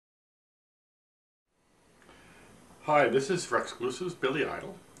Hi, this is Rexclusive's Billy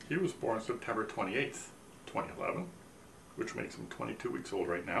Idol. He was born September 28th, 2011, which makes him 22 weeks old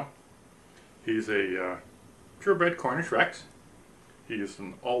right now. He's a purebred Cornish Rex. He's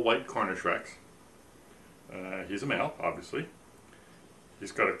an all-white Cornish Rex. He's a male, obviously.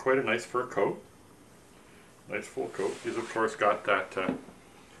 He's got quite a nice fur coat, nice full coat. He's of course got that,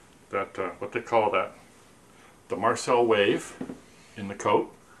 what they call that, the Marcel wave in the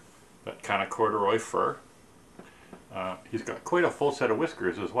coat, that kind of corduroy fur. He's got quite a full set of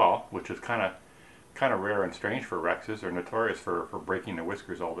whiskers as well, which is kind of rare and strange for Rexes. They're notorious for breaking their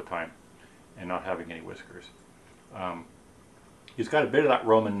whiskers all the time and not having any whiskers. He's got a bit of that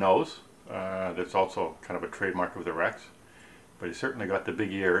Roman nose that's also kind of a trademark of the Rex, but he's certainly got the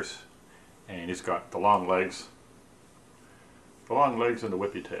big ears, and he's got the long legs and the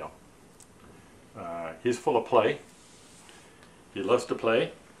whippy tail. He's full of play. He loves to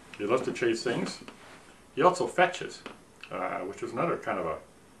play. He loves to chase things. He also fetches, which is another kind of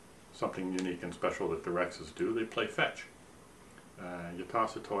something unique and special that the Rexes do. They play fetch. You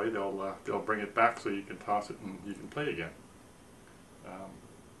toss a toy, they'll bring it back so you can toss it and you can play again.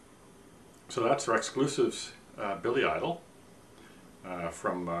 So that's Rexclusive's Billy Idol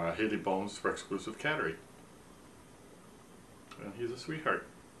from Haley Bones' Rexclusive Cattery. And he's a sweetheart.